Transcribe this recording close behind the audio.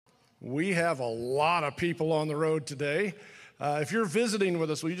We have a lot of people on the road today. If you're visiting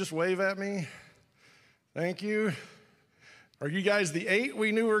with us, will you just wave at me? Thank you. Are you guys the 8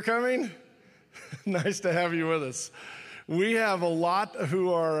 we knew were coming? Nice to have you with us. We have a lot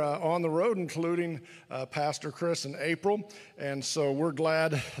who are on the road, including Pastor Chris and April, and so we're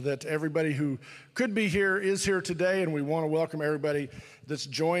glad that everybody who could be here is here today, and we want to welcome everybody that's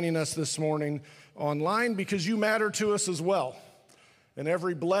joining us this morning online because you matter to us as well. And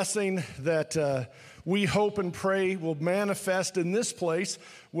every blessing that we hope and pray will manifest in this place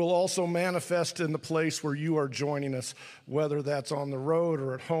will also manifest in the place where you are joining us, whether that's on the road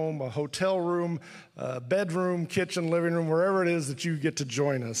or at home, a hotel room, bedroom, kitchen, living room, wherever it is that you get to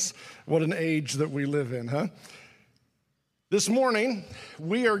join us. What an age that we live in, huh? This morning,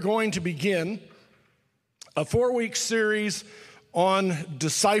 we are going to begin a 4-week series on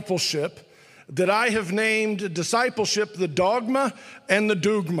discipleship that I have named Discipleship, the Dogma and the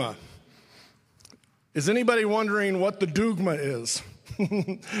Dugma. Is anybody wondering what the Dugma is?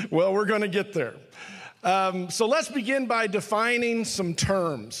 Well, we're going to get there. So let's begin by defining some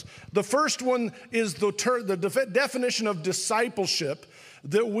terms. The first one is the definition of discipleship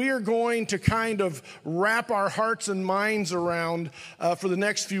that we are going to kind of wrap our hearts and minds around for the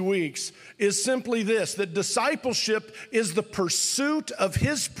next few weeks is simply this, that discipleship is the pursuit of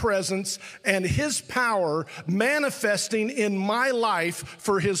His presence and His power manifesting in my life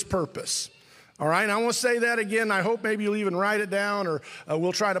for His purpose. All right, and I want to say that again. I hope maybe you'll even write it down or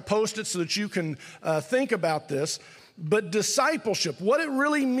we'll try to post it so that you can think about this. But discipleship, what it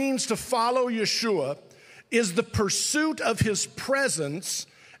really means to follow Yeshua is the pursuit of His presence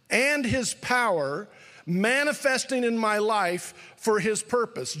and His power manifesting in my life for His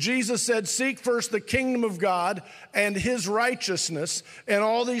purpose. Jesus said, seek first the kingdom of God and His righteousness, and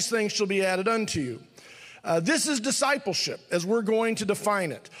all these things shall be added unto you. This is discipleship, as we're going to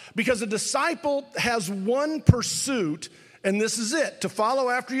define it, because a disciple has one pursuit, and this is it, to follow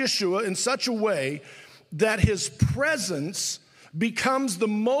after Yeshua in such a way that His presence becomes the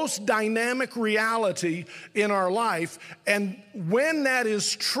most dynamic reality in our life. And when that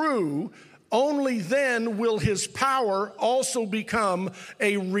is true, only then will His power also become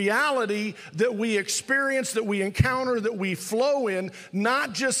a reality that we experience, that we encounter, that we flow in,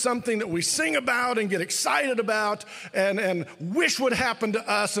 not just something that we sing about and get excited about and wish would happen to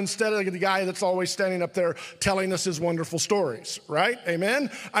us instead of the guy that's always standing up there telling us his wonderful stories, right? Amen?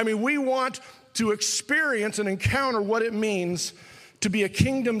 I mean, we want to experience and encounter what it means to be a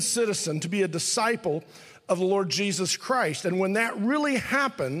kingdom citizen, to be a disciple of the Lord Jesus Christ. And when that really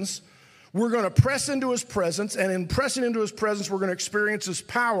happens, we're going to press into His presence, and in pressing into His presence, we're going to experience His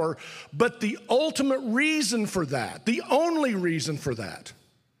power. But the ultimate reason for that, the only reason for that,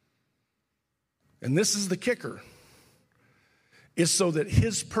 and this is the kicker, is so that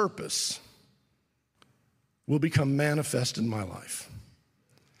His purpose will become manifest in my life.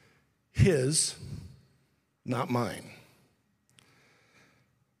 His, not mine.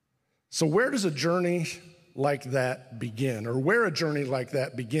 So where does a journey like that begin, or where a journey like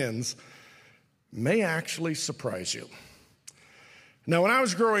that begins may actually surprise you. Now, when I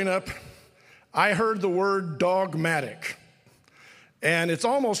was growing up, I heard the word dogmatic, and it's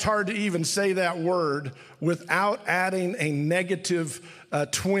almost hard to even say that word without adding a negative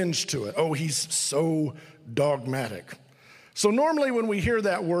twinge to it. Oh, he's so dogmatic. So normally when we hear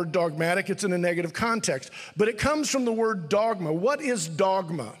that word dogmatic, it's in a negative context, but it comes from the word dogma. What is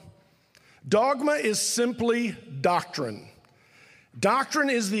dogma? Dogma is simply doctrine. Doctrine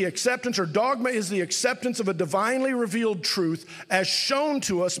is the acceptance, or dogma is the acceptance of a divinely revealed truth as shown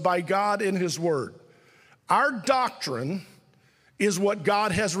to us by God in His Word. Our doctrine is what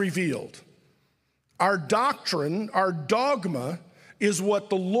God has revealed. Our doctrine, our dogma, is what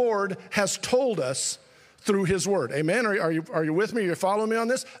the Lord has told us through His Word. Amen? Are you with me? Are you following me on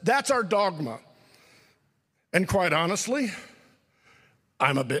this? That's our dogma. And quite honestly,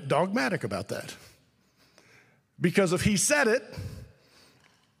 I'm a bit dogmatic about that. Because if He said it,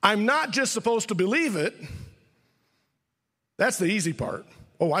 I'm not just supposed to believe it. That's the easy part.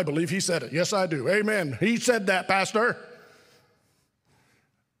 Oh, I believe He said it. Yes, I do. Amen. He said that, Pastor.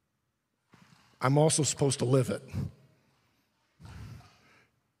 I'm also supposed to live it.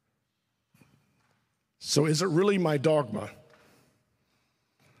 So is it really my dogma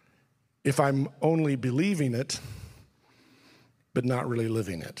if I'm only believing it but not really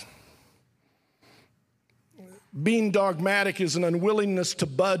living it? Being dogmatic is an unwillingness to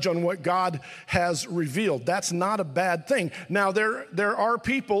budge on what God has revealed. That's not a bad thing. Now, there are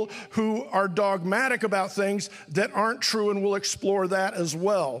people who are dogmatic about things that aren't true, and we'll explore that as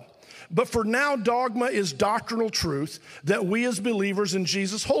well. But for now, dogma is doctrinal truth that we as believers in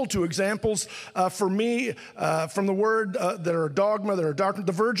Jesus hold to. Examples for me from the word that are dogma, that are doctrine.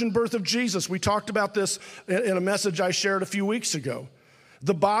 The virgin birth of Jesus. We talked about this in a message I shared a few weeks ago.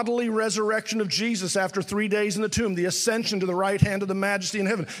 The bodily resurrection of Jesus after 3 days in the tomb, the ascension to the right hand of the majesty in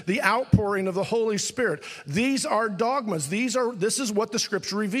heaven, the outpouring of the Holy Spirit. These are dogmas. This is what the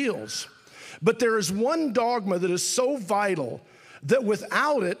scripture reveals. But there is one dogma that is so vital that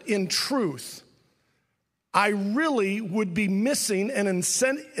without it, in truth, I really would be missing an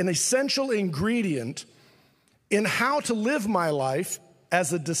essential ingredient in how to live my life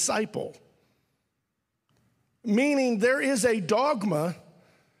as a disciple. Meaning there is a dogma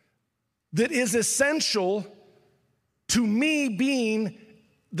that is essential to me being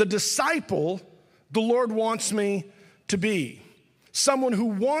the disciple the Lord wants me to be. Someone who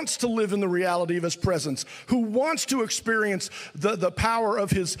wants to live in the reality of his presence, who wants to experience the power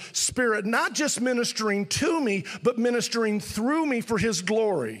of his Spirit, not just ministering to me, but ministering through me for his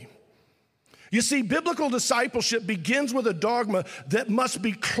glory. You see, biblical discipleship begins with a dogma that must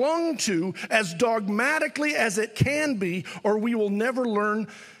be clung to as dogmatically as it can be, or we will never learn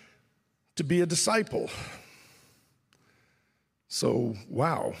to be a disciple. So,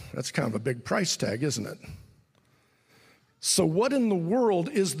 wow, that's kind of a big price tag, isn't it? So what in the world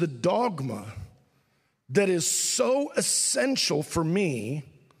is the dogma that is so essential for me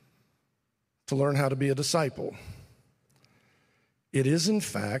to learn how to be a disciple? It is, in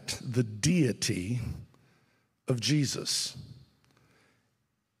fact, the deity of Jesus.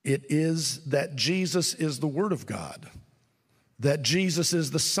 It is that Jesus is the Word of God, that Jesus is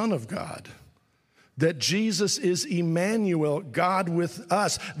the Son of God, that Jesus is Emmanuel, God with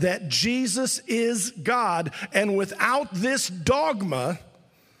us, that Jesus is God. And without this dogma,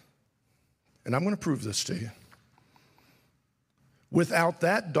 and I'm going to prove this to you, without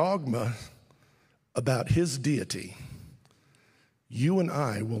that dogma about his deity, you and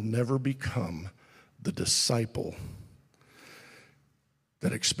I will never become the disciple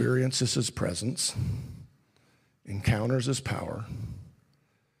that experiences his presence, encounters his power,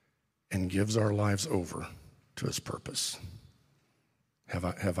 and gives our lives over to his purpose. Have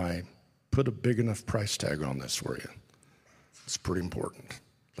I put a big enough price tag on this for you? It's pretty important.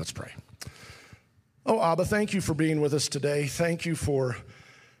 Let's pray. Oh, Abba, thank you for being with us today. Thank you for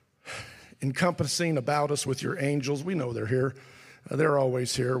encompassing about us with your angels. We know they're here. They're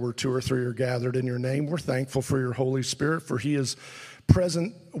always here. Where 2 or 3 are gathered in your name. We're thankful for your Holy Spirit, for he is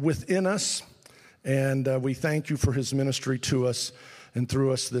present within us. And we thank you for his ministry to us and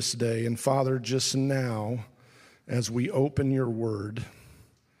through us this day. And Father, just now, as we open your word,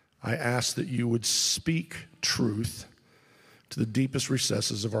 I ask that you would speak truth to the deepest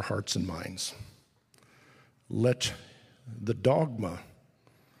recesses of our hearts and minds. Let the dogma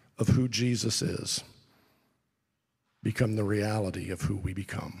of who Jesus is become the reality of who we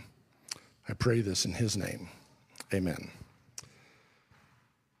become. I pray this in his name. Amen.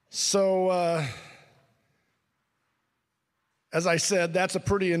 So, as I said, that's a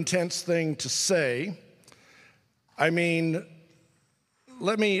pretty intense thing to say. I mean,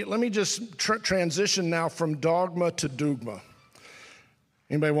 let me just transition now from dogma to Dugma.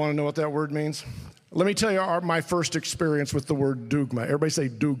 Anybody want to know what that word means? Let me tell you my first experience with the word Dugma. Everybody say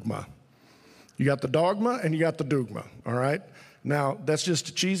Dugma. You got the dogma and you got the Dugma, all right? Now, that's just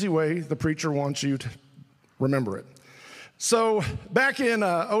a cheesy way the preacher wants you to remember it. So back in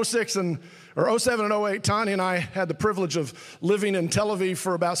 07 and 08, Tanya and I had the privilege of living in Tel Aviv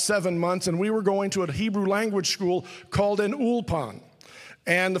for about 7 months, and we were going to a Hebrew language school called an Ulpan.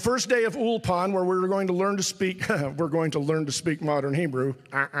 And the first day of Ulpan, where we were going to learn to speak, modern Hebrew.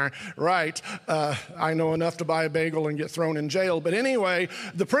 Right. I know enough to buy a bagel and get thrown in jail. But anyway,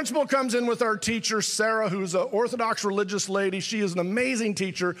 the principal comes in with our teacher, Sarah, who's an Orthodox religious lady. She is an amazing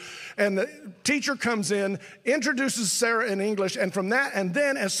teacher. And the teacher comes in, introduces Sarah in English. And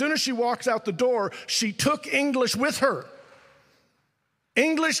then as soon as she walks out the door, she took English with her.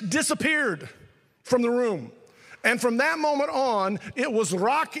 English disappeared from the room. And from that moment on, it was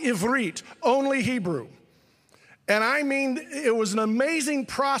Rak Ivrit, only Hebrew. And I mean, it was an amazing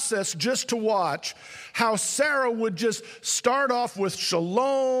process just to watch how Sarah would just start off with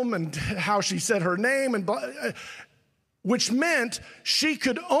shalom and how she said her name, and which meant she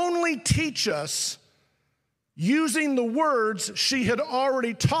could only teach us using the words she had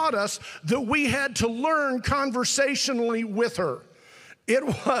already taught us that we had to learn conversationally with her.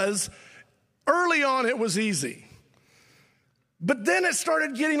 Early on, it was easy. But then it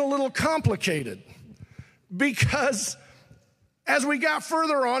started getting a little complicated because as we got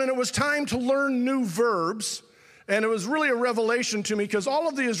further on and it was time to learn new verbs, And it was really a revelation to me because all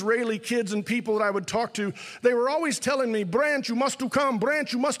of the Israeli kids and people that I would talk to, they were always telling me, Brent, you must to come.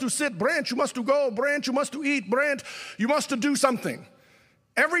 Brent, you must to sit. Brent, you must to go. Brent, you must to eat. Brent, you must to do something.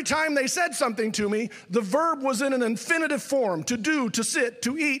 Every time they said something to me, the verb was in an infinitive form: to do, to sit,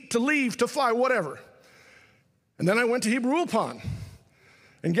 to eat, to leave, to fly, whatever. And then I went to Hebrew Ulpan.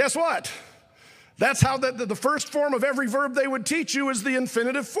 And guess what? That's how the first form of every verb they would teach you is the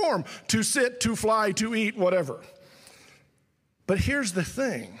infinitive form: to sit, to fly, to eat, whatever. But here's the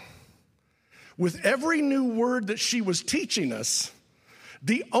thing. With every new word that she was teaching us,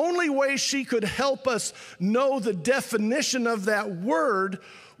 the only way she could help us know the definition of that word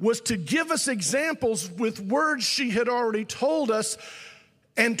was to give us examples with words she had already told us,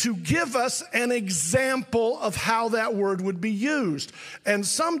 and to give us an example of how that word would be used. And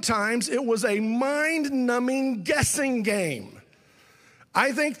sometimes it was a mind-numbing guessing game.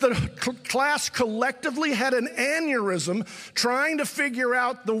 I think the class collectively had an aneurysm trying to figure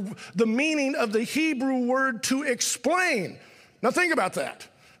out the meaning of the Hebrew word to explain. Now think about that.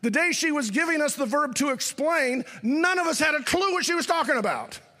 The day she was giving us the verb to explain, none of us had a clue what she was talking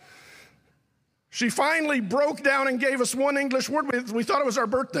about. She finally broke down and gave us one English word. We thought it was our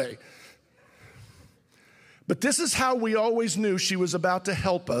birthday. But this is how we always knew she was about to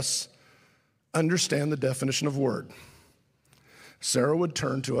help us understand the definition of word. Sarah would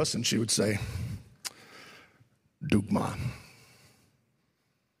turn to us and she would say, Dugma.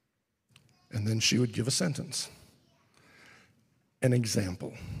 And then she would give a sentence, an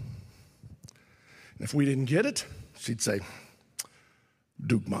example. And if we didn't get it, she'd say,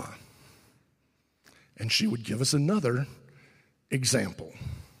 Dugma. And she would give us another example.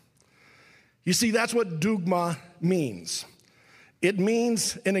 You see, that's what Dugma means. It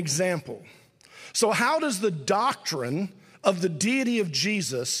means an example. So how does the doctrine of the deity of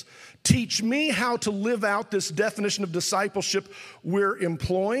Jesus teach me how to live out this definition of discipleship we're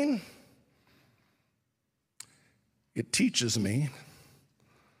employing? It teaches me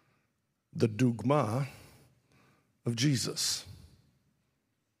the Dugma of Jesus.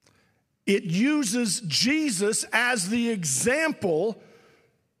 It uses Jesus as the example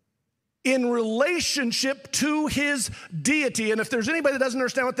in relationship to his deity. And if there's anybody that doesn't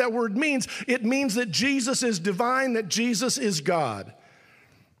understand what that word means, it means that Jesus is divine, that Jesus is God.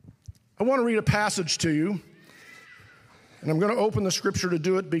 I want to read a passage to you, and I'm going to open the scripture to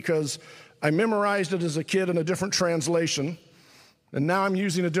do it because I memorized it as a kid in a different translation, and now I'm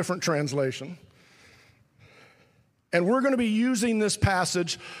using a different translation. And we're going to be using this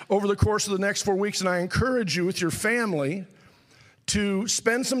passage over the course of the next 4 weeks, and I encourage you with your family to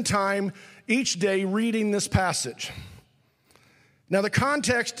spend some time each day reading this passage. Now, the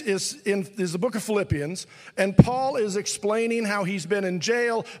context is the book of Philippians, and Paul is explaining how he's been in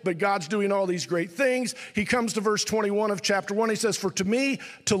jail, but God's doing all these great things. He comes to verse 21 of chapter 1. He says, "For to me,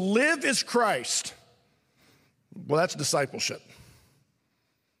 to live is Christ." Well, that's discipleship.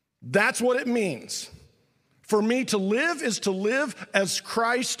 That's what it means. For me to live is to live as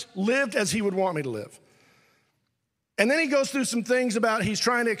Christ lived, as he would want me to live. And then he goes through some things about he's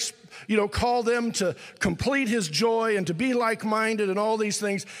trying to, call them to complete his joy and to be like-minded and all these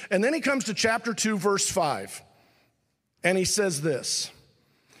things. And then he comes to chapter 2, verse 5. And he says this,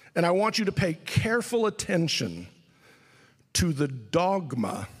 and I want you to pay careful attention to the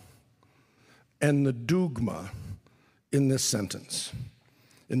dogma and the Dugma in this sentence,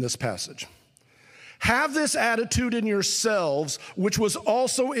 in this passage. Have this attitude in yourselves, which was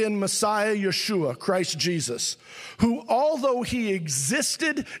also in Messiah Yeshua, Christ Jesus, who, although he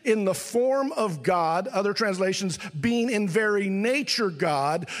existed in the form of God, other translations, being in very nature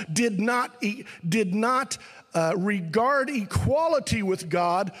God, did not regard equality with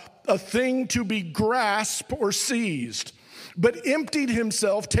God a thing to be grasped or seized, but emptied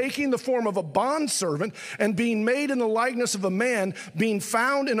himself, taking the form of a bondservant, and being made in the likeness of a man, being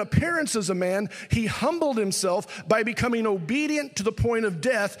found in appearance as a man, he humbled himself by becoming obedient to the point of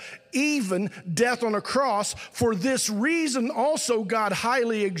death, even death on a cross. For this reason also God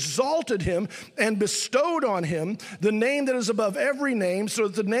highly exalted him and bestowed on him the name that is above every name, so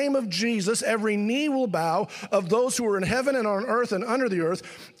that the name of Jesus every knee will bow, of those who are in heaven and on earth and under the earth,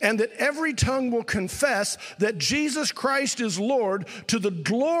 and that every tongue will confess that Jesus Christ is Lord, to the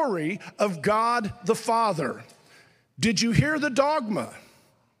glory of God the Father. Did you hear the dogma?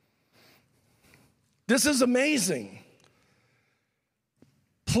 This is amazing.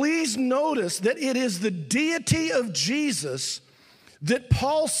 Please notice that it is the deity of Jesus that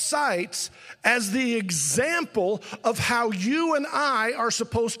Paul cites as the example of how you and I are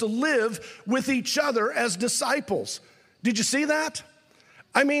supposed to live with each other as disciples. Did you see that?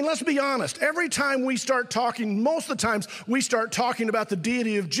 I mean, let's be honest. Every time we start talking, most of the times we start talking about the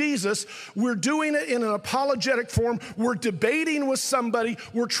deity of Jesus, we're doing it in an apologetic form. We're debating with somebody.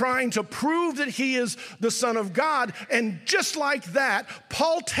 We're trying to prove that he is the Son of God. And just like that,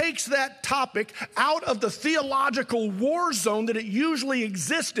 Paul takes that topic out of the theological war zone that it usually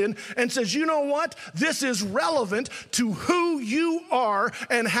exists in and says, you know what? This is relevant to who you are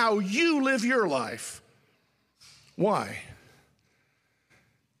and how you live your life. Why?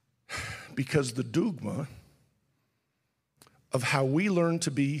 Because the Dugma of how we learn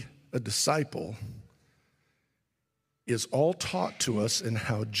to be a disciple is all taught to us in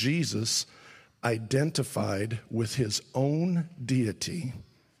how Jesus identified with his own deity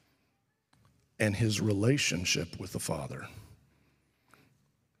and his relationship with the Father.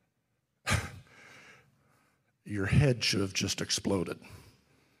 Your head should have just exploded.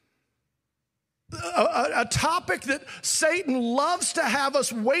 A topic that Satan loves to have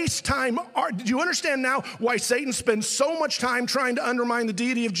us waste time. Do you understand now why Satan spends so much time trying to undermine the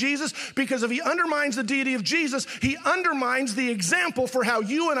deity of Jesus? Because if he undermines the deity of Jesus, he undermines the example for how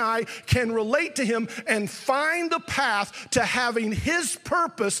you and I can relate to him and find the path to having his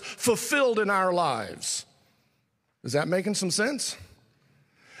purpose fulfilled in our lives. Is that making some sense?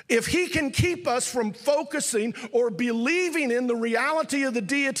 If he can keep us from focusing or believing in the reality of the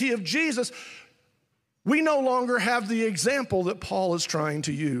deity of Jesus, we no longer have the example that Paul is trying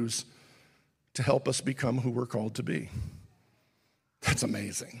to use to help us become who we're called to be. That's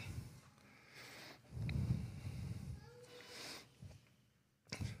amazing.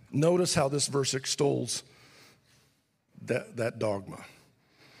 Notice how this verse extols that dogma.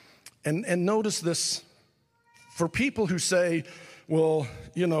 And notice this, for people who say, well,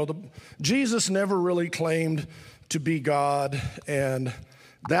 you know, Jesus never really claimed to be God, and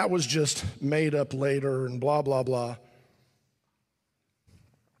that was just made up later and blah, blah, blah.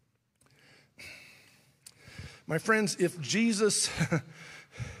 My friends, if Jesus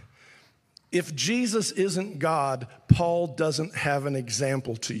isn't God, Paul doesn't have an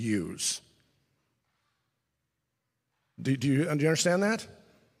example to use. Do you understand that?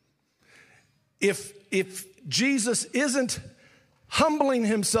 If Jesus isn't humbling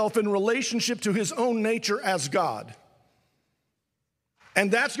himself in relationship to his own nature as God, and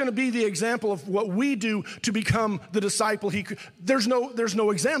that's going to be the example of what we do to become the disciple. There's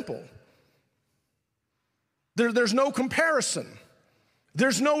no example. There's no comparison.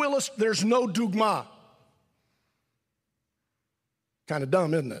 There's no Dugma. Kind of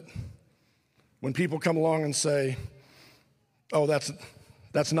dumb, isn't it? When people come along and say, oh,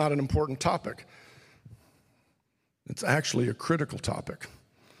 that's not an important topic. It's actually a critical topic.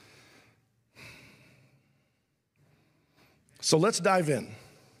 So let's dive in,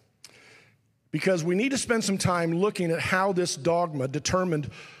 because we need to spend some time looking at how this dogma determined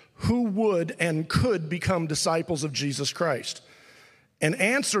who would and could become disciples of Jesus Christ, and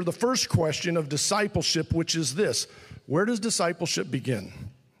answer the first question of discipleship, which is this: where does discipleship begin?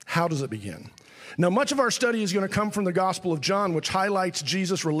 How does it begin? Now, much of our study is going to come from the Gospel of John, which highlights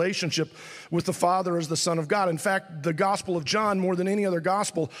Jesus' relationship with the Father as the Son of God. In fact, the Gospel of John, more than any other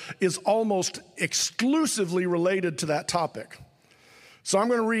gospel, is almost exclusively related to that topic. So I'm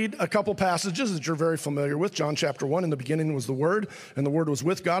going to read a couple passages that you're very familiar with. John chapter 1, in the beginning was the Word, and the Word was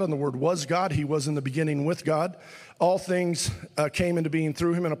with God, and the Word was God. He was in the beginning with God. All things came into being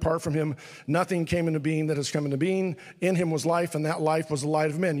through him, and apart from him, nothing came into being that has come into being. In him was life, and that life was the light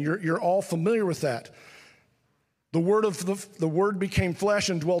of men. You're all familiar with that. The Word became flesh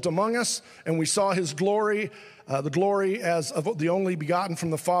and dwelt among us, and we saw his glory, the glory as of the only begotten from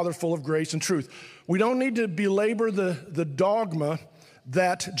the Father, full of grace and truth. We don't need to belabor the dogma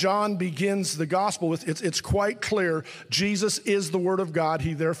that John begins the gospel with. It's quite clear. Jesus is the Word of God.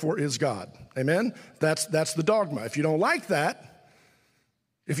 He therefore is God. Amen? That's the dogma. If you don't like that,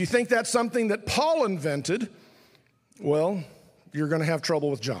 if you think that's something that Paul invented, well, you're going to have trouble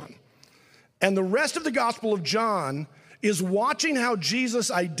with John. And the rest of the Gospel of John is watching how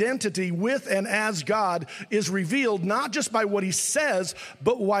Jesus' identity with and as God is revealed, not just by what he says,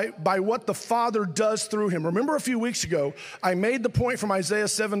 but by what the Father does through him. Remember a few weeks ago, I made the point from Isaiah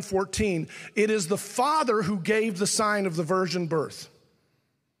 7:14. It is the Father who gave the sign of the virgin birth.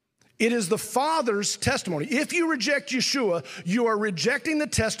 It is the Father's testimony. If you reject Yeshua, you are rejecting the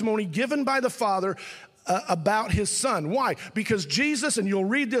testimony given by the Father about his Son. Why? Because Jesus, and you'll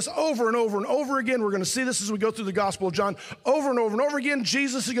read this over and over and over again, we're going to see this as we go through the Gospel of John, over and over and over again,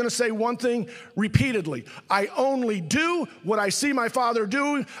 Jesus is going to say one thing repeatedly: I only do what I see my Father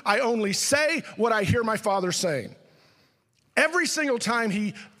do. I only say what I hear my Father saying. Every single time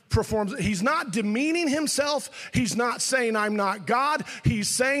he performs. He's not demeaning himself. He's not saying I'm not God. He's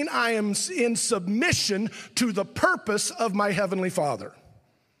saying I am in submission to the purpose of my heavenly Father.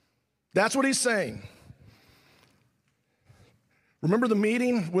 That's what he's saying. Remember the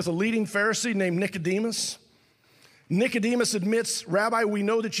meeting with a leading Pharisee named Nicodemus? Nicodemus admits, Rabbi, we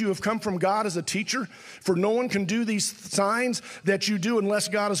know that you have come from God as a teacher, for no one can do these signs that you do unless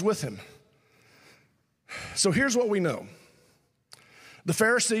God is with him. So here's what we know. The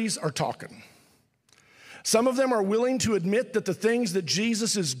Pharisees are talking. Some of them are willing to admit that the things that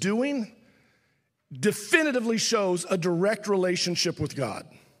Jesus is doing definitively shows a direct relationship with God.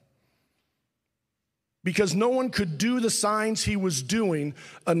 Because no one could do the signs he was doing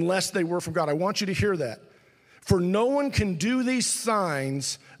unless they were from God. I want you to hear that. For no one can do these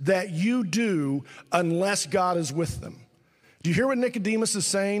signs that you do unless God is with them. Do you hear what Nicodemus is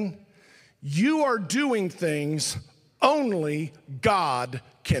saying? You are doing things only God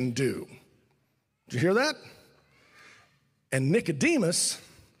can do. Did you hear that? And Nicodemus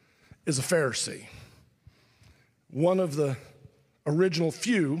is a Pharisee. One of the original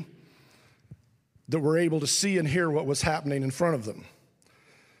few that were able to see and hear what was happening in front of them.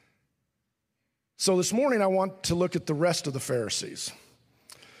 So this morning I want to look at the rest of the Pharisees,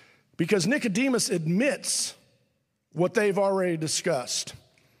 because Nicodemus admits what they've already discussed.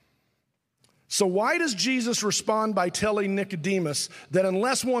 So why does Jesus respond by telling Nicodemus that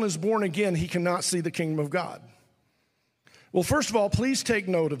unless one is born again, he cannot see the kingdom of God? Well, first of all, please take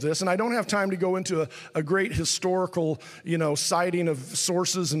note of this, and I don't have time to go into a great historical, citing of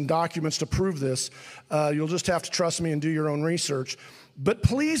sources and documents to prove this. You'll just have to trust me and do your own research. But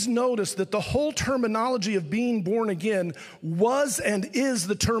please notice that the whole terminology of being born again was and is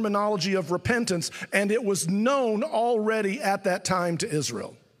the terminology of repentance, and it was known already at that time to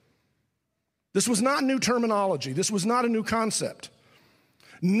Israel. This was not new terminology. This was not a new concept.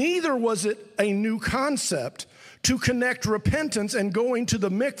 Neither was it a new concept to connect repentance and going to the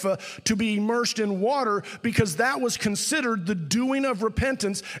mikveh to be immersed in water, because that was considered the doing of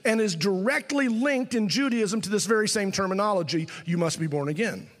repentance and is directly linked in Judaism to this very same terminology, you must be born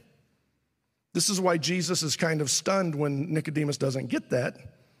again. This is why Jesus is kind of stunned when Nicodemus doesn't get that,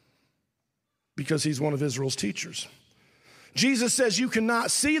 because he's one of Israel's teachers. Jesus says you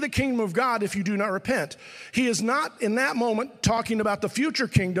cannot see the kingdom of God if you do not repent. He is not in that moment talking about the future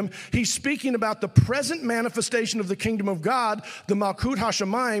kingdom. He's speaking about the present manifestation of the kingdom of God, the Malkut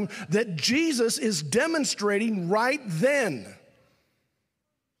HaShamayim, that Jesus is demonstrating right then.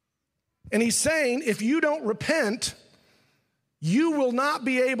 And he's saying if you don't repent, you will not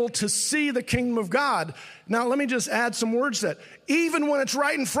be able to see the kingdom of God. Now, let me just add some words to that. Even when it's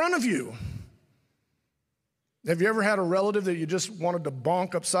right in front of you. Have you ever had a relative that you just wanted to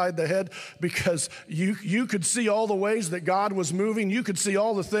bonk upside the head because you could see all the ways that God was moving, you could see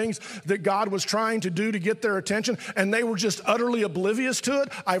all the things that God was trying to do to get their attention, and they were just utterly oblivious to it?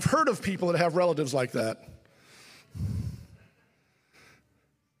 I've heard of people that have relatives like that.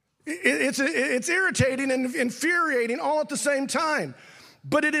 It's irritating and infuriating all at the same time.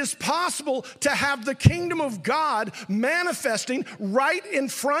 But it is possible to have the kingdom of God manifesting right in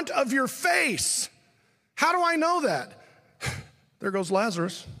front of your face. How do I know that? There goes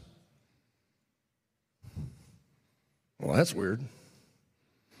Lazarus. Well, that's weird.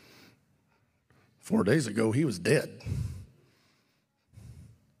 4 days ago, he was dead.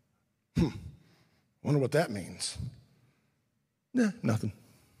 Wonder what that means. Nothing.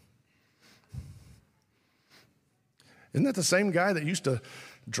 Isn't that the same guy that used to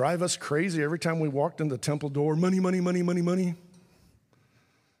drive us crazy every time we walked in the temple door? Money, money, money, money, money.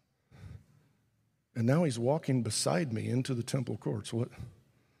 And now he's walking beside me into the temple courts.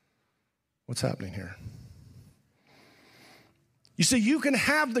 What's happening here? You see, you can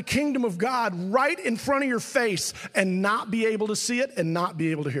have the kingdom of God right in front of your face and not be able to see it and not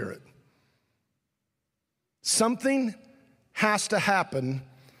be able to hear it. Something has to happen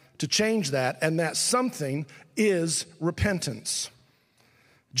to change that, and that something is repentance.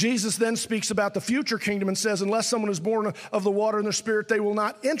 Jesus then speaks about the future kingdom and says, unless someone is born of the water and the Spirit, they will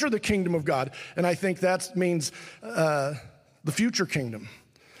not enter the kingdom of God. And I think that means the future kingdom.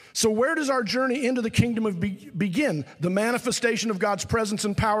 So where does our journey into the kingdom begin? The manifestation of God's presence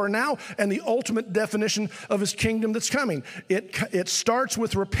and power now, and the ultimate definition of his kingdom that's coming. It starts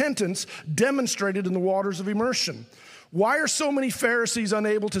with repentance demonstrated in the waters of immersion. Why are so many Pharisees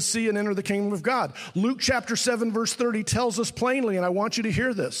unable to see and enter the kingdom of God? Luke chapter 7, verse 30 tells us plainly, and I want you to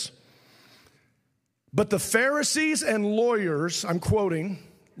hear this. But the Pharisees and lawyers, I'm quoting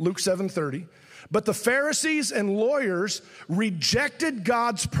Luke 7:30, but the Pharisees and lawyers rejected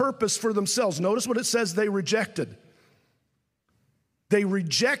God's purpose for themselves. Notice what it says they rejected. They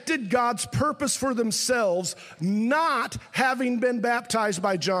rejected God's purpose for themselves, not having been baptized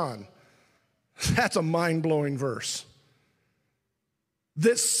by John. That's a mind-blowing verse.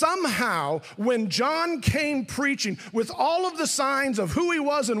 That somehow, when John came preaching with all of the signs of who he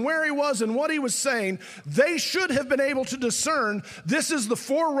was and where he was and what he was saying, they should have been able to discern this is the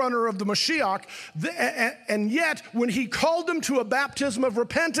forerunner of the Mashiach. And yet, when he called them to a baptism of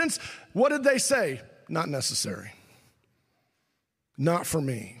repentance, what did they say? Not necessary. Not for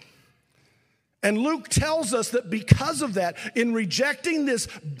me. And Luke tells us that because of that, in rejecting this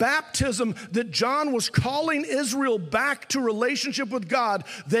baptism that John was calling Israel back to relationship with God,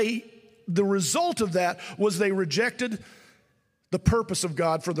 the result of that was they rejected the purpose of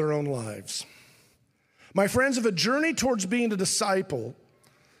God for their own lives. My friends, if a journey towards being a disciple,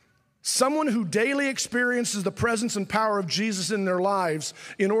 someone who daily experiences the presence and power of Jesus in their lives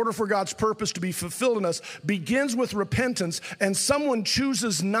in order for God's purpose to be fulfilled in us begins with repentance, and someone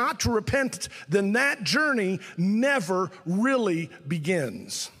chooses not to repent, then that journey never really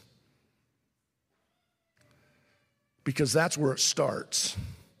begins. Because that's where it starts,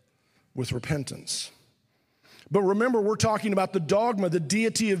 with repentance. But remember, we're talking about the dogma, the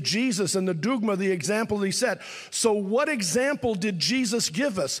deity of Jesus, and the Dugma, the example that he set. So what example did Jesus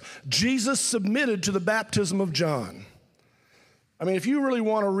give us? Jesus submitted to the baptism of John. I mean, if you really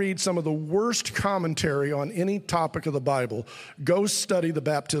want to read some of the worst commentary on any topic of the Bible, go study the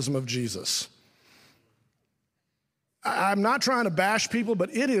baptism of Jesus. I'm not trying to bash people,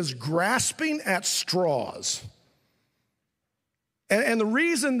 but it is grasping at straws. And the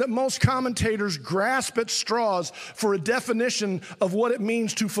reason that most commentators grasp at straws for a definition of what it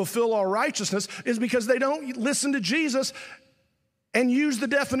means to fulfill all righteousness is because they don't listen to Jesus and use the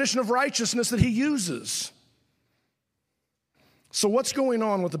definition of righteousness that he uses. So what's going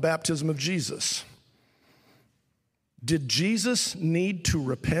on with the baptism of Jesus? Did Jesus need to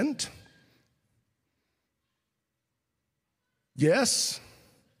repent? Yes?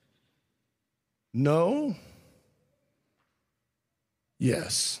 No?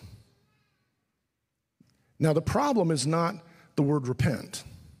 Yes. Now, the problem is not the word repent.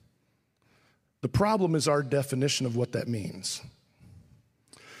 The problem is our definition of what that means.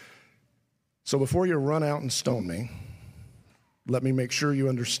 So before you run out and stone me, let me make sure you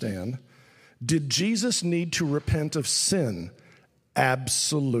understand. Did Jesus need to repent of sin?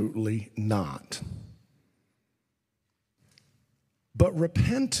 Absolutely not. But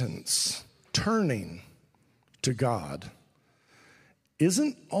repentance, turning to God,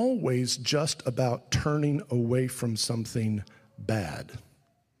 isn't always just about turning away from something bad.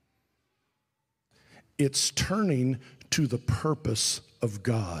 It's turning to the purpose of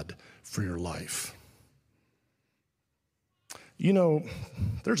God for your life. You know,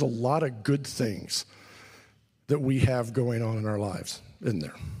 there's a lot of good things that we have going on in our lives, isn't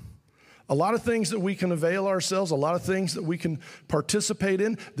there? A lot of things that we can avail ourselves, a lot of things that we can participate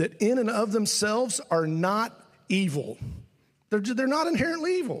in that in and of themselves are not evil. They're not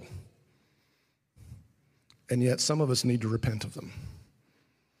inherently evil. And yet some of us need to repent of them.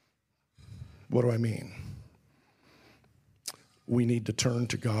 What do I mean? We need to turn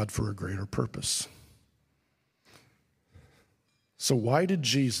to God for a greater purpose. So why did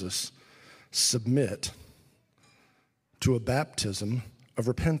Jesus submit to a baptism of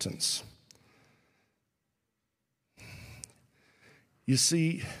repentance? You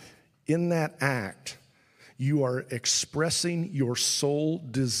see, in that act, you are expressing your sole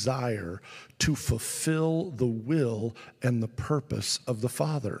desire to fulfill the will and the purpose of the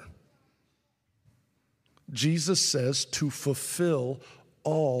Father. Jesus says to fulfill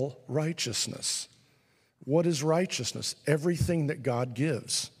all righteousness. What is righteousness? Everything that God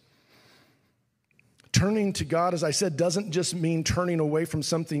gives. Turning to God, as I said, doesn't just mean turning away from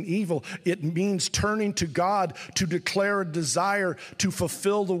something evil. It means turning to God to declare a desire to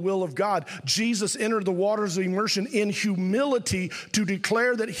fulfill the will of God. Jesus entered the waters of immersion in humility to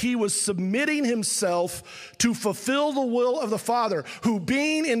declare that he was submitting himself to fulfill the will of the Father, who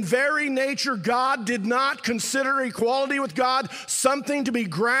being in very nature God did not consider equality with God something to be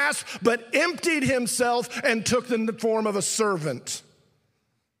grasped, but emptied himself and took the form of a servant.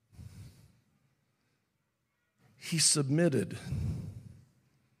 He submitted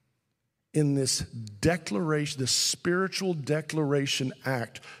in this declaration, this spiritual declaration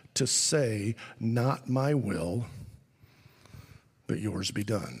act to say, not my will, but yours be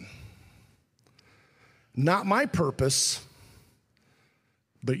done. Not my purpose,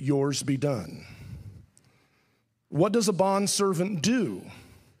 but yours be done. What does a bondservant do?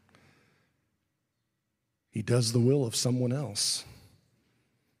 He does the will of someone else.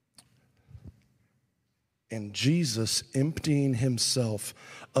 And Jesus emptying himself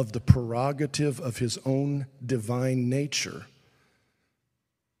of the prerogative of his own divine nature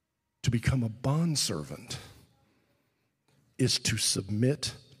to become a bondservant is to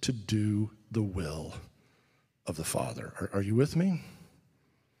submit to do the will of the Father. Are you with me?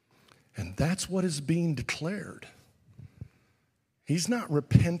 And that's what is being declared. He's not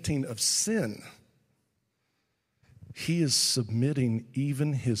repenting of sin. He is submitting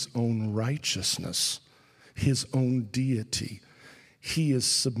even his own righteousness, his own deity. He is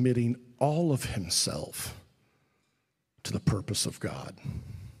submitting all of himself to the purpose of God.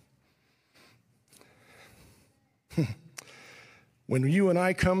 When you and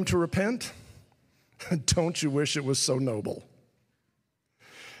I come to repent, don't you wish it was so noble?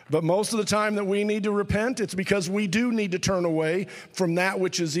 But most of the time that we need to repent, it's because we do need to turn away from that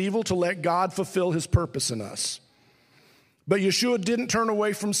which is evil to let God fulfill his purpose in us. But Yeshua didn't turn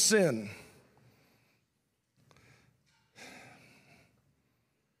away from sin.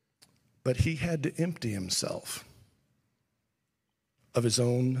 But he had to empty himself of his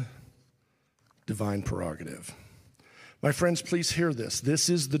own divine prerogative. My friends, please hear this. This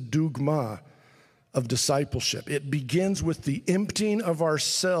is the Dugma of discipleship. It begins with the emptying of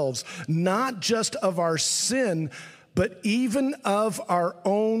ourselves, not just of our sin, but even of our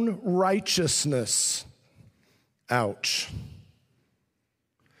own righteousness. Ouch.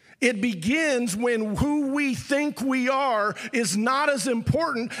 It begins when who we think we are is not as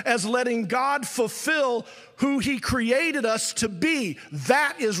important as letting God fulfill who he created us to be.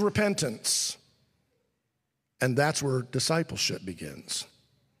 That is repentance. And that's where discipleship begins.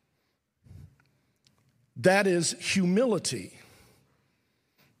 That is humility.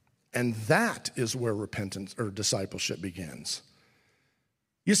 And that is where repentance or discipleship begins.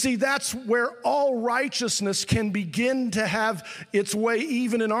 You see, that's where all righteousness can begin to have its way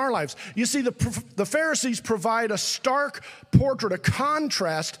even in our lives. You see, the Pharisees provide a stark portrait, a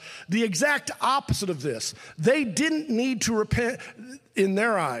contrast, the exact opposite of this. They didn't need to repent in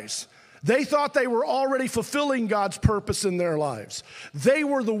their eyes. They thought they were already fulfilling God's purpose in their lives. They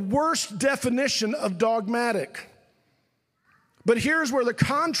were the worst definition of dogmatic. But here's where the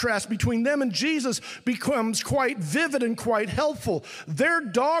contrast between them and Jesus becomes quite vivid and quite helpful. Their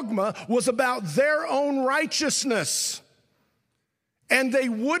dogma was about their own righteousness. And they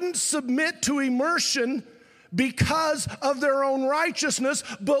wouldn't submit to immersion because of their own righteousness.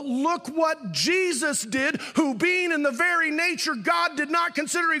 But look what Jesus did, who being in the very nature God did not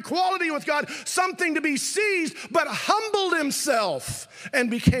consider equality with God something to be seized, but humbled himself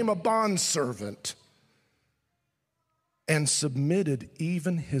and became a bondservant and submitted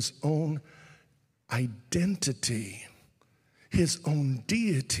even his own identity, his own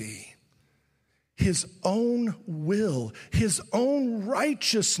deity, his own will, his own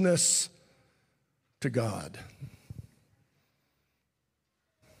righteousness to God.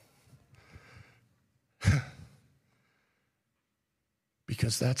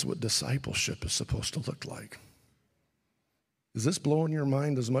 Because that's what discipleship is supposed to look like. Is this blowing your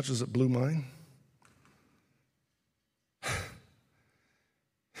mind as much as it blew mine?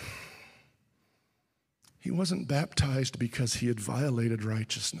 He wasn't baptized because he had violated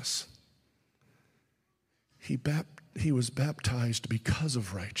righteousness. He was baptized because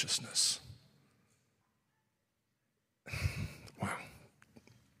of righteousness. Wow.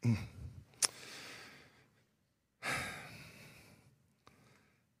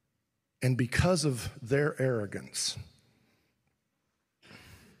 And because of their arrogance,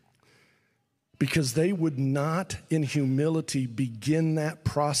 because they would not in humility begin that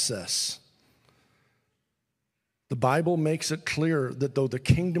process, the Bible makes it clear that though the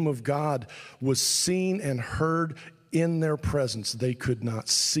kingdom of God was seen and heard in their presence, they could not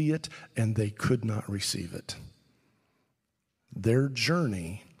see it and they could not receive it. Their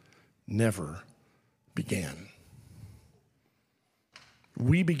journey never began.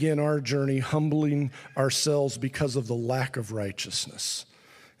 We begin our journey humbling ourselves because of the lack of righteousness.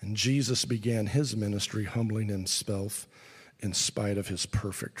 And Jesus began his ministry humbling himself in spite of his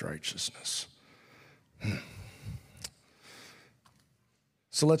perfect righteousness.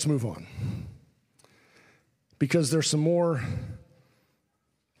 So let's move on. Because there's some more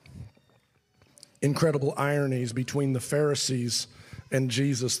incredible ironies between the Pharisees and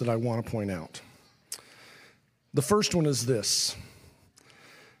Jesus that I want to point out. The first one is this.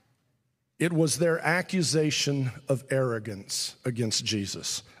 It was their accusation of arrogance against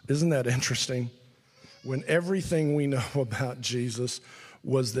Jesus. Isn't that interesting? When everything we know about Jesus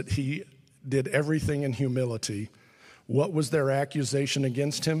was that he did everything in humility, what was their accusation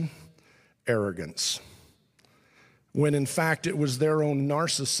against him? Arrogance. When in fact it was their own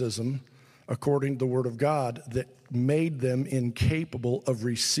narcissism, according to the word of God that made them incapable of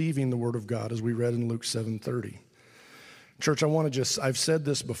receiving the word of God, as we read in Luke 7:30. Church, I've said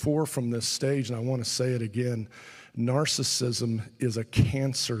this before from this stage, and I want to say it again. Narcissism is a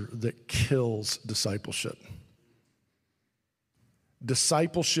cancer that kills discipleship.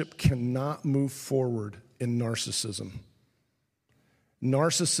 Discipleship cannot move forward in narcissism.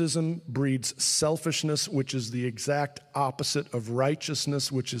 Narcissism breeds selfishness, which is the exact opposite of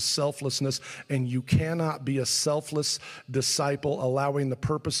righteousness, which is selflessness, and you cannot be a selfless disciple allowing the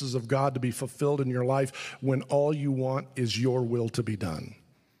purposes of God to be fulfilled in your life when all you want is your will to be done.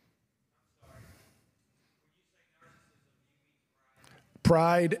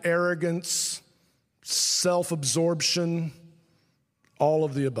 Pride, arrogance, self-absorption, all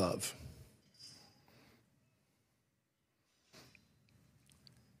of the above.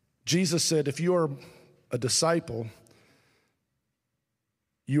 Jesus said, if you are a disciple,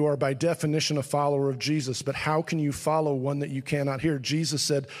 you are by definition a follower of Jesus. But how can you follow one that you cannot hear? Jesus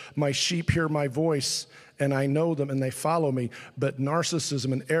said, my sheep hear my voice, and I know them, and they follow me. But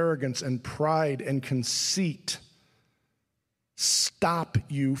narcissism and arrogance and pride and conceit stop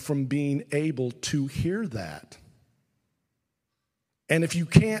you from being able to hear that. And if you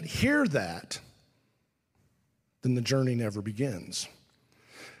can't hear that, then the journey never begins.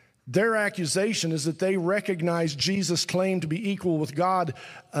 Their accusation is that they recognize Jesus' claim to be equal with God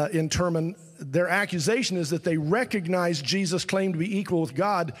Their accusation is that they recognize Jesus' claim to be equal with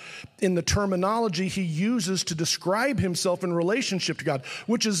God in the terminology he uses to describe himself in relationship to God,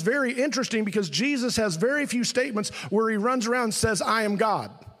 which is very interesting because Jesus has very few statements where he runs around and says, I am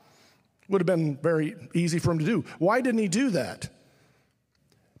God. Would have been very easy for him to do. Why didn't he do that?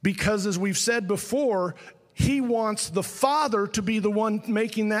 Because as we've said before, he wants the Father to be the one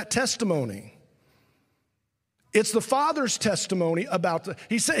making that testimony. It's the Father's testimony about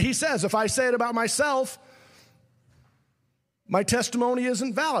he says, if I say it about myself, my testimony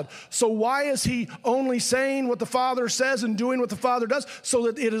isn't valid. So why is he only saying what the Father says and doing what the Father does? So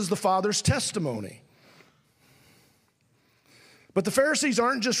that it is the Father's testimony. But the Pharisees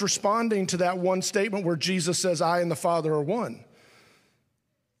aren't just responding to that one statement where Jesus says, I and the Father are one.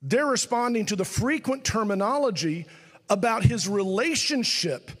 They're responding to the frequent terminology about his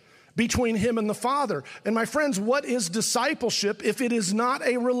relationship between him and the Father. And my friends, what is discipleship if it is not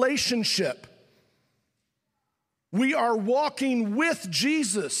a relationship? We are walking with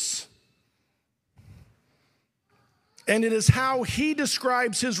Jesus. And it is how he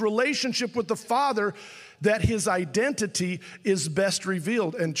describes his relationship with the Father that his identity is best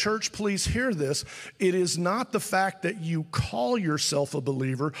revealed. And church, please hear this. It is not the fact that you call yourself a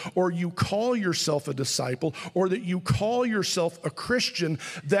believer or you call yourself a disciple or that you call yourself a Christian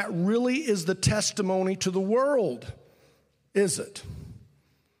that really is the testimony to the world, is it?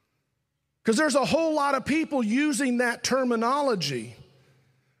 Because there's a whole lot of people using that terminology.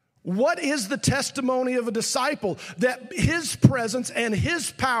 What is the testimony of a disciple? That his presence and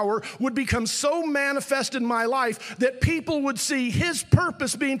his power would become so manifest in my life that people would see his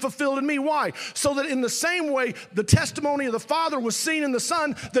purpose being fulfilled in me. Why? So that in the same way the testimony of the Father was seen in the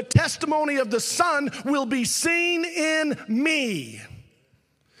Son, the testimony of the Son will be seen in me.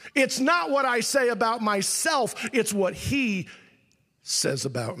 It's not what I say about myself, it's what he says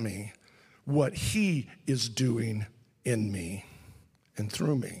about me, what he is doing in me and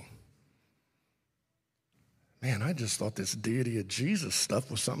through me. Man, I just thought this deity of Jesus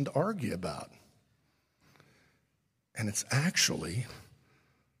stuff was something to argue about. And it's actually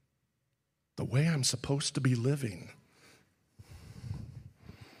the way I'm supposed to be living.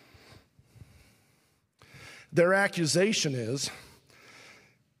 Their accusation is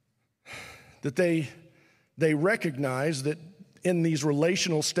that they recognize that in these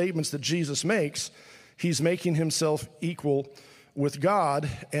relational statements that Jesus makes, he's making himself equal with God,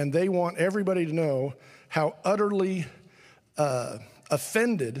 and they want everybody to know how utterly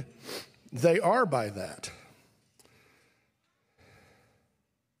offended they are by that.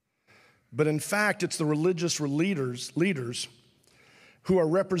 But in fact, it's the religious leaders who are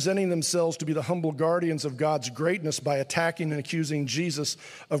representing themselves to be the humble guardians of God's greatness by attacking and accusing Jesus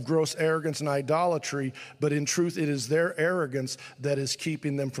of gross arrogance and idolatry, but in truth, it is their arrogance that is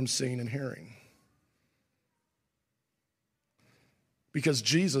keeping them from seeing and hearing. Because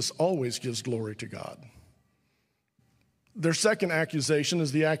Jesus always gives glory to God. Their second accusation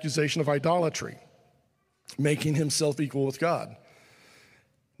is the accusation of idolatry, making himself equal with God.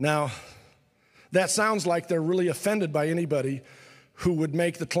 Now, that sounds like they're really offended by anybody who would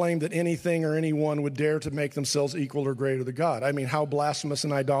make the claim that anything or anyone would dare to make themselves equal or greater to God. I mean, how blasphemous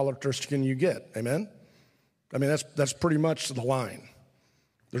and idolatrous can you get? Amen? I mean, that's pretty much the line.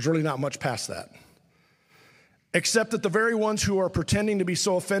 There's really not much past that. Except that the very ones who are pretending to be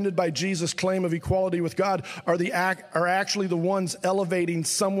so offended by Jesus' claim of equality with God are actually the ones elevating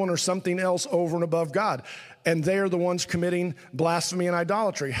someone or something else over and above God. And they are the ones committing blasphemy and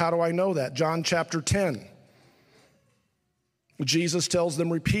idolatry. How do I know that? John chapter 10. Jesus tells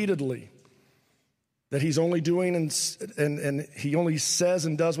them repeatedly that he's only doing and he only says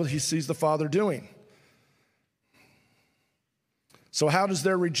and does what he sees the Father doing. So how does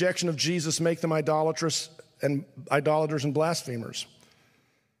their rejection of Jesus make them idolaters and blasphemers?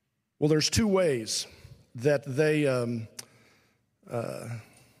 Well, there's two ways that they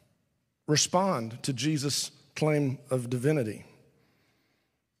respond to Jesus' claim of divinity.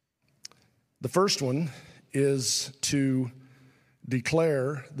 The first one is to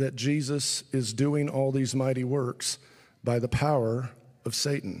declare that Jesus is doing all these mighty works by the power of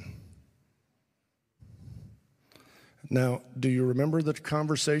Satan. Now, do you remember the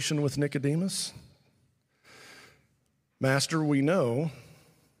conversation with Nicodemus? Master, we know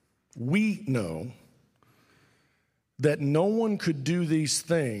that no one could do these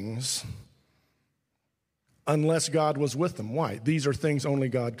things unless God was with them. Why? These are things only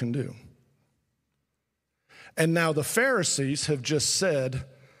God can do. And now the Pharisees have just said,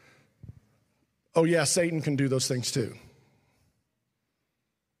 oh yeah, Satan can do those things too.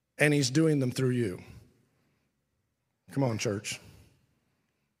 And he's doing them through you. Come on, church.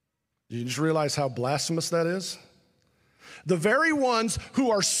 Do you just realize how blasphemous that is? The very ones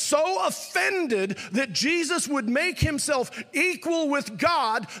who are so offended that Jesus would make himself equal with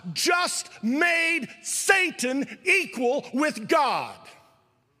God just made Satan equal with God.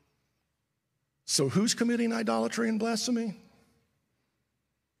 So who's committing idolatry and blasphemy?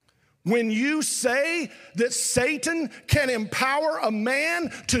 When you say that Satan can empower a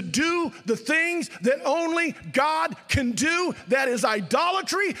man to do the things that only God can do, that is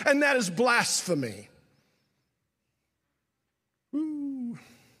idolatry and that is blasphemy. Ooh.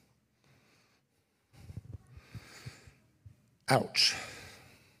 Ouch.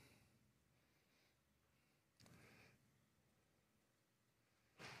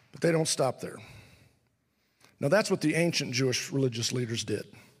 But they don't stop there. Now that's what the ancient Jewish religious leaders did.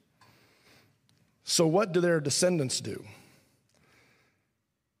 So what do their descendants do?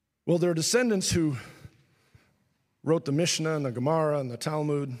 Well, their descendants who wrote the Mishnah and the Gemara and the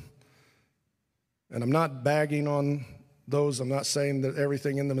Talmud, and I'm not bagging on those, I'm not saying that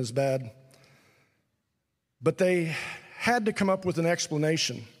everything in them is bad, but they had to come up with an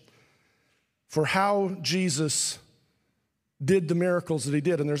explanation for how Jesus did the miracles that he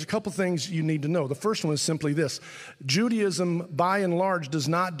did. And there's a couple things you need to know. The first one is simply this. Judaism, by and large, does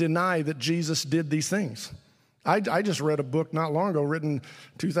not deny that Jesus did these things. I just read a book not long ago, written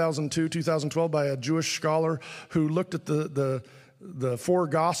 2002, 2012, by a Jewish scholar who looked at the four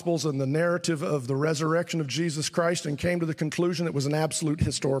Gospels and the narrative of the resurrection of Jesus Christ and came to the conclusion it was an absolute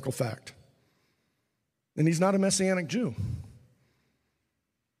historical fact. And he's not a Messianic Jew.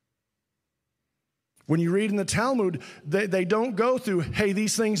 When you read in the Talmud, they don't go through, hey,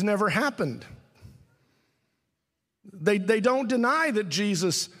 these things never happened. They don't deny that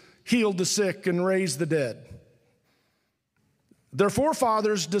Jesus healed the sick and raised the dead. Their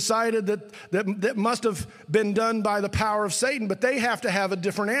forefathers decided that must have been done by the power of Satan, but they have to have a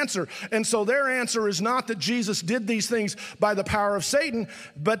different answer. And so their answer is not that Jesus did these things by the power of Satan,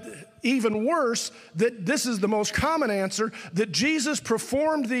 but even worse, that this is the most common answer, that Jesus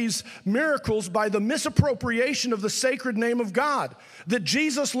performed these miracles by the misappropriation of the sacred name of God. That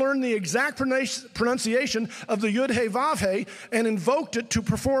Jesus learned the exact pronunciation of the Yud He Vav He and invoked it to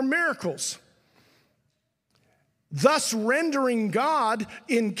perform miracles, thus rendering God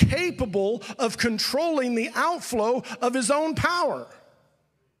incapable of controlling the outflow of his own power,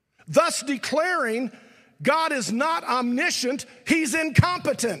 thus declaring God is not omniscient, he's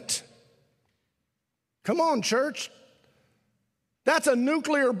incompetent. Come on, church. That's a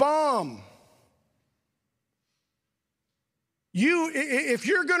nuclear bomb. If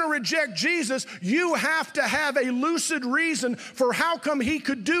you're going to reject Jesus, you have to have a lucid reason for how come he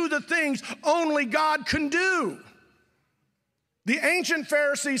could do the things only God can do. The ancient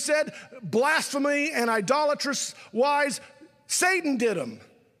Pharisees said, blasphemy and idolatrous wise, Satan did them.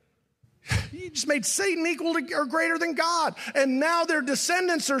 You just made Satan equal to or greater than God. And now their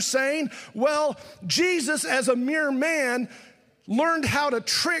descendants are saying, well, Jesus as a mere man learned how to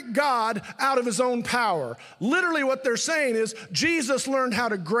trick God out of his own power. Literally what they're saying is Jesus learned how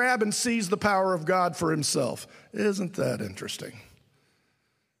to grab and seize the power of God for himself. Isn't that interesting?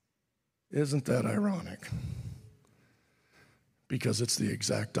 Isn't that ironic? Because it's the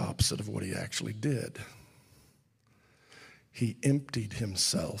exact opposite of what he actually did. He emptied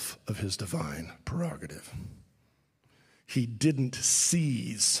himself of his divine prerogative. He didn't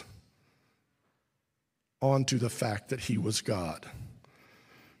seize onto the fact that he was God.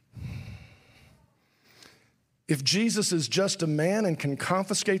 If Jesus is just a man and can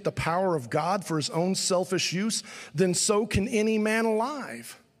confiscate the power of God for his own selfish use, then so can any man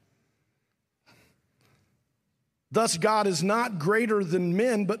alive. Thus, God is not greater than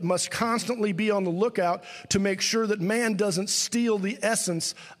men, but must constantly be on the lookout to make sure that man doesn't steal the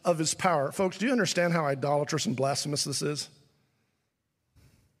essence of his power. Folks, do you understand how idolatrous and blasphemous this is?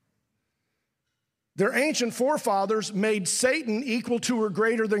 Their ancient forefathers made Satan equal to or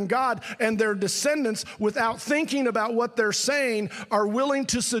greater than God, and their descendants, without thinking about what they're saying, are willing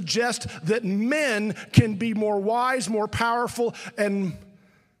to suggest that men can be more wise, more powerful, and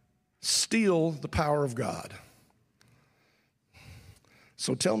steal the power of God.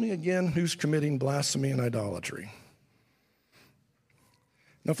 So tell me again, who's committing blasphemy and idolatry?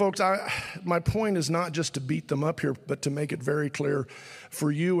 Now, folks, my point is not just to beat them up here, but to make it very clear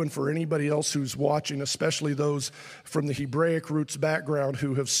for you and for anybody else who's watching, especially those from the Hebraic roots background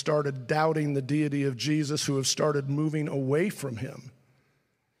who have started doubting the deity of Jesus, who have started moving away from him.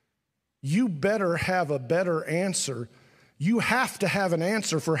 You better have a better answer. You have to have an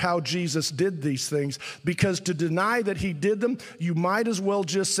answer for how Jesus did these things, because to deny that he did them, you might as well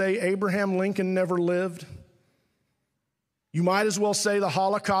just say Abraham Lincoln never lived. You might as well say the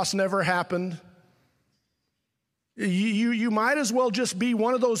Holocaust never happened. You might as well just be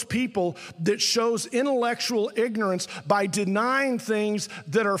one of those people that shows intellectual ignorance by denying things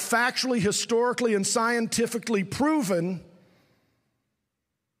that are factually, historically, and scientifically proven,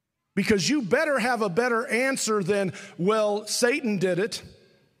 because you better have a better answer than, well, Satan did it,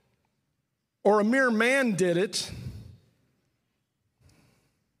 or a mere man did it,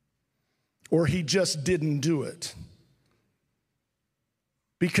 or he just didn't do it.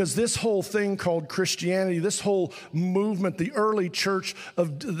 Because this whole thing called Christianity, this whole movement, the early church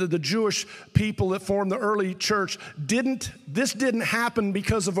of the Jewish people that formed the early church, this didn't happen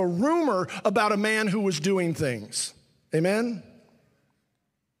because of a rumor about a man who was doing things. Amen?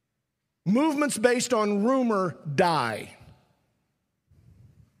 Movements based on rumor die.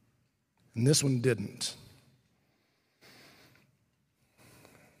 And this one didn't.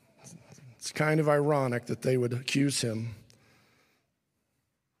 It's kind of ironic that they would accuse him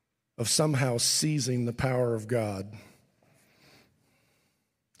of somehow seizing the power of God.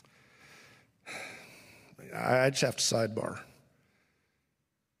 I just have to sidebar.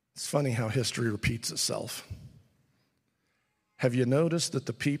 It's funny how history repeats itself. Have you noticed that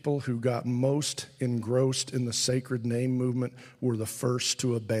the people who got most engrossed in the sacred name movement were the first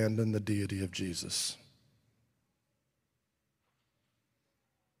to abandon the deity of Jesus?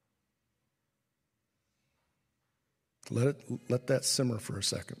 Let that simmer for a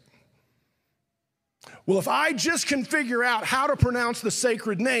second. Well, if I just can figure out how to pronounce the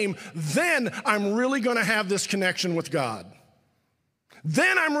sacred name, then I'm really going to have this connection with God.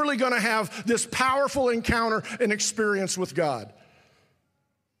 Then I'm really going to have this powerful encounter and experience with God.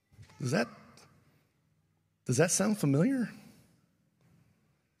 Does that sound familiar?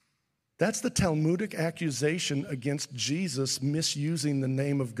 That's the Talmudic accusation against Jesus misusing the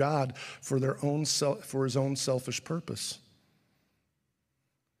name of God for his own selfish purpose.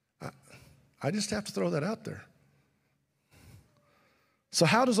 I just have to throw that out there. So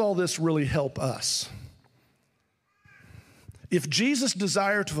how does all this really help us? If Jesus'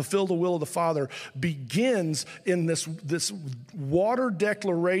 desire to fulfill the will of the Father begins in this water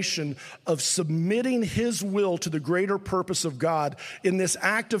declaration of submitting his will to the greater purpose of God, in this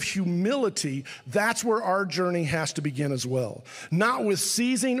act of humility, that's where our journey has to begin as well. Not with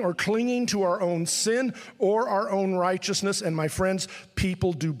seizing or clinging to our own sin or our own righteousness. And my friends,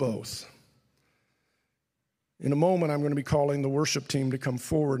 people do both. In a moment, I'm going to be calling the worship team to come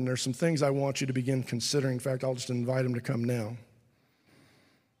forward, and there's some things I want you to begin considering. In fact, I'll just invite them to come now.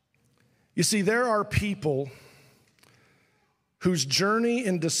 You see, there are people whose journey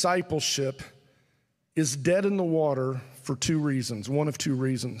in discipleship is dead in the water for two reasons, one of two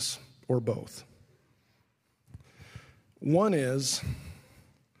reasons, or both. One is,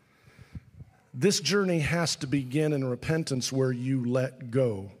 this journey has to begin in repentance where you let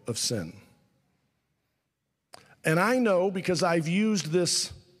go of sin. And I know, because I've used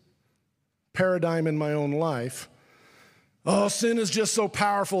this paradigm in my own life, oh, sin is just so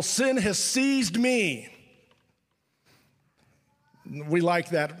powerful. Sin has seized me. We like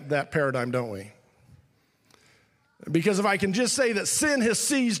that paradigm, don't we? Because if I can just say that sin has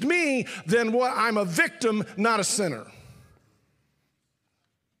seized me, then what? I'm a victim, not a sinner.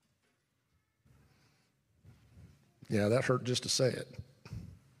 Yeah, that hurt just to say it.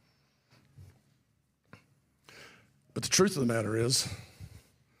 But the truth of the matter is,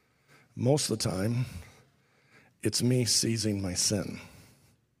 most of the time, it's me seizing my sin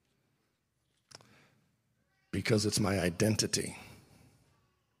because it's my identity.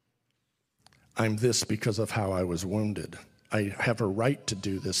 I'm this because of how I was wounded. I have a right to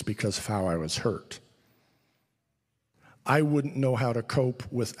do this because of how I was hurt. I wouldn't know how to cope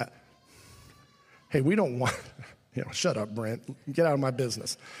with, hey, we don't want, shut up, Brent. Get out of my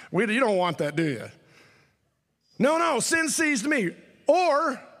business. You don't want that, do you? No, sin seized me.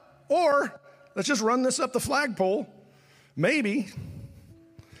 Or, let's just run this up the flagpole. Maybe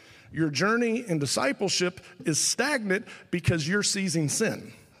your journey in discipleship is stagnant because you're seizing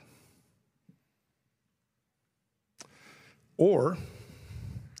sin. Or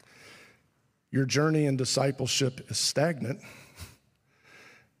your journey in discipleship is stagnant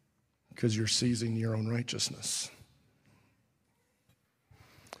because you're seizing your own righteousness.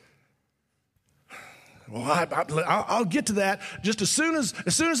 Well, I'll get to that just as soon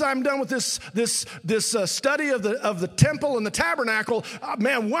as I'm done with this study of the temple and the tabernacle.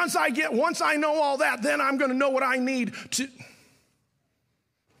 Man, once I know all that, then I'm going to know what I need to.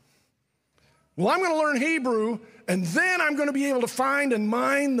 Well, I'm going to learn Hebrew, and then I'm going to be able to find and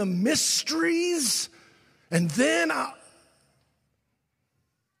mine the mysteries, and then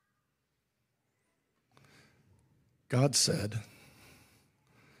God said,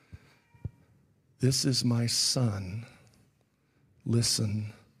 "This is my son.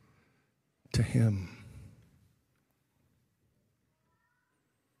 Listen to him."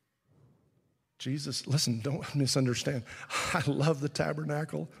 Jesus, listen, don't misunderstand. I love the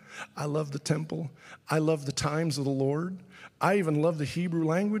tabernacle. I love the temple. I love the times of the Lord. I even love the Hebrew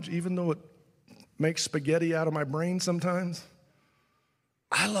language, even though it makes spaghetti out of my brain sometimes.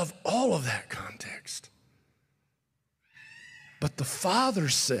 I love all of that context. But the Father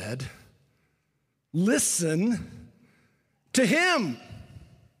said, listen to him.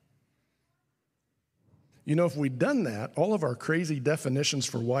 You know, if we'd done that, all of our crazy definitions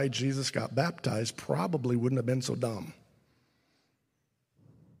for why Jesus got baptized probably wouldn't have been so dumb.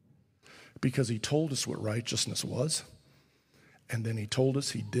 Because he told us what righteousness was, and then he told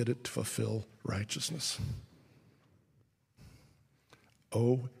us he did it to fulfill righteousness.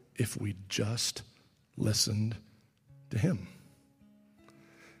 Oh, if we just listened to him.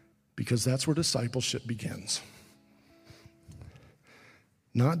 Because that's where discipleship begins.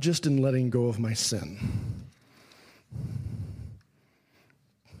 Not just in letting go of my sin,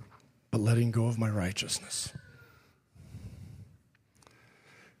 but letting go of my righteousness.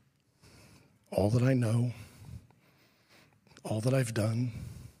 All that I know, all that I've done,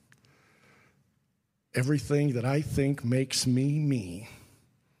 everything that I think makes me me,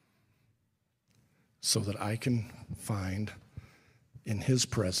 so that I can find in his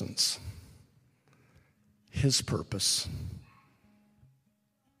presence, his purpose,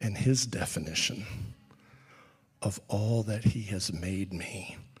 and his definition of all that he has made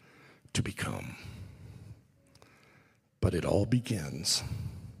me to become. But it all begins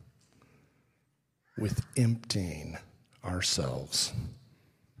with emptying ourselves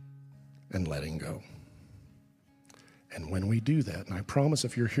and letting go. And when we do that, and I promise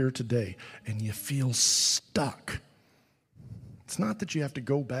if you're here today and you feel stuck, it's not that you have to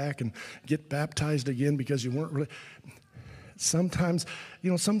go back and get baptized again because you weren't really. Sometimes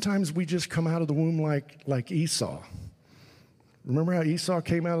we just come out of the womb like Esau. Remember how Esau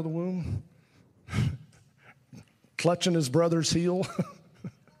came out of the womb? Clutching his brother's heel.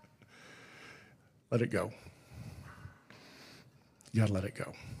 Let it go. You gotta let it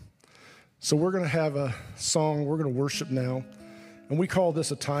go. So we're gonna have a song, we're gonna worship now, and we call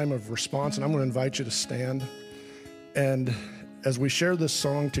this a time of response, and I'm gonna invite you to stand. And as we share this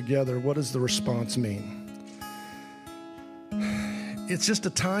song together, what does the response mean? It's just a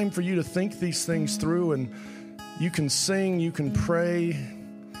time for you to think these things through, and you can sing, you can pray.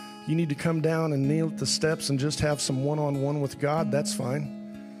 You need to come down and kneel at the steps and just have some one-on-one with God, that's fine.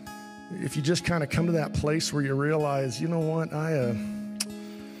 If you just kind of come to that place where you realize, you know what, I'm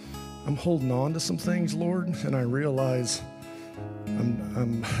holding on to some things, Lord, and I realize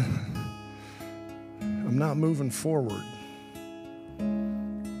I'm not moving forward.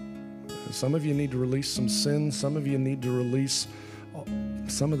 Some of you need to release some sin. Some of you need to release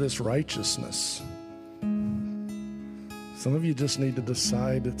some of this righteousness. Some of you just need to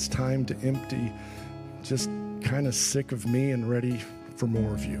decide it's time to empty, just kind of sick of me and ready for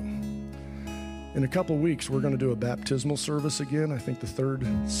more of you. In a couple of weeks, we're going to do a baptismal service again, I think the third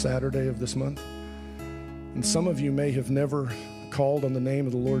Saturday of this month. And some of you may have never called on the name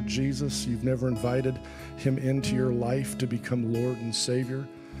of the Lord Jesus. You've never invited him into your life to become Lord and Savior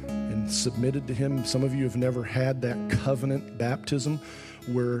and submitted to him. Some of you have never had that covenant baptism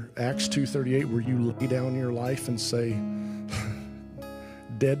where Acts 2:38, where you lay down your life and say,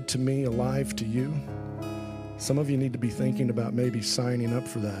 dead to me, alive to you. Some of you need to be thinking about maybe signing up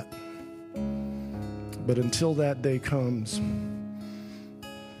for that. But until that day comes,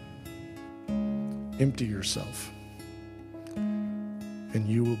 empty yourself, and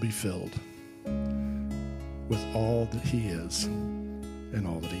you will be filled with all that he is and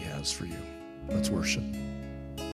all that he has for you. Let's worship.